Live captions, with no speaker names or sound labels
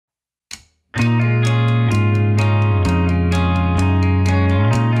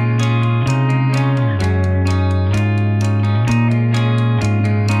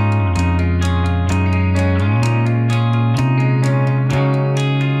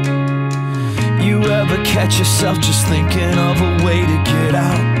ever catch yourself just thinking of a way to get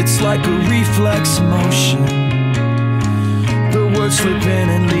out? It's like a reflex motion. The words slip in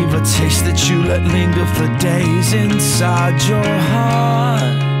and leave a taste that you let linger for days inside your heart.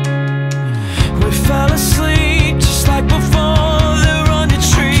 We fell asleep just like before. There under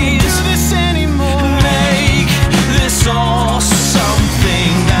trees. I can't do this anymore. Make this all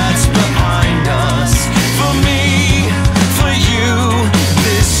something that's behind us. For me, for you,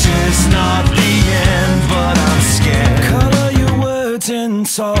 this is not the end, but I'm scared. Color your words in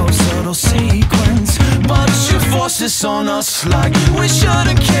tall, subtle sequence, but you force this on us like we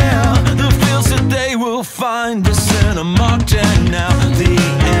shouldn't care. The feels that they will find us in a marked end now. The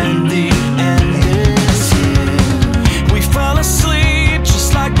end is here. We fell asleep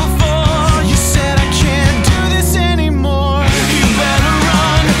just like before. You said I can't do this anymore. You better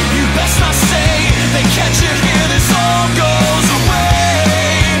run, you best not stay. They catch you here, this all goes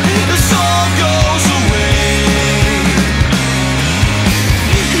away. This all goes away.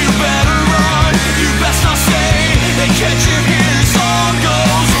 You better run, you best not stay. They catch you here, this all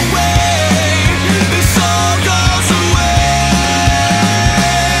goes away. This all goes away.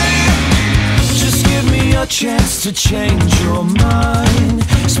 Just give me a chance to change your mind.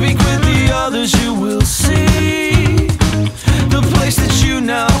 Speak with the others, you will see the place that you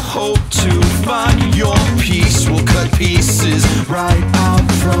now hope to find. Your peace will cut pieces right out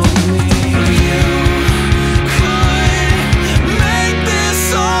from me. You could make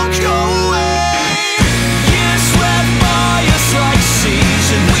this all go away. Years swept by us like seas,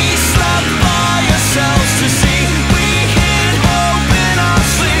 and we slept by ourselves to see. We hid hope in our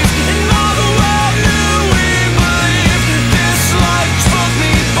sleep, and all the world knew we believed. This life took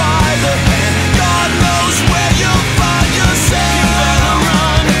me by the hand. God knows where you'll find yourself. You better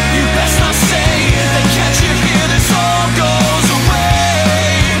run, you best not stay. They catch you here, this all goes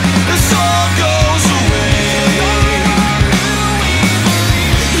away. This all goes away.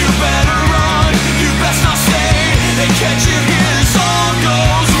 You better run, you best not stay. They catch you here, this all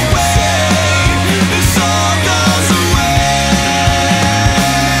goes away. This all goes away.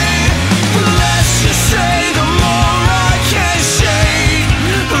 Let's just say the more I can shake,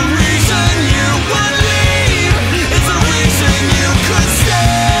 the reason you would leave is the reason you could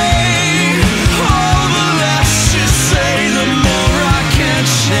stay. Oh, but let's just say the more I can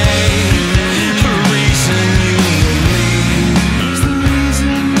shake, the reason you would leave is the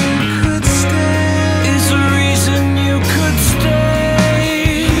reason you could stay. Is the reason you could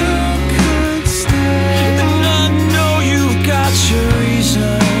stay. You could stay. And I know you've got your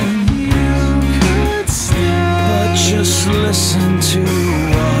reason. You could stay. But just listen to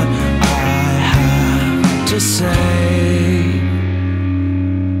what I have to say.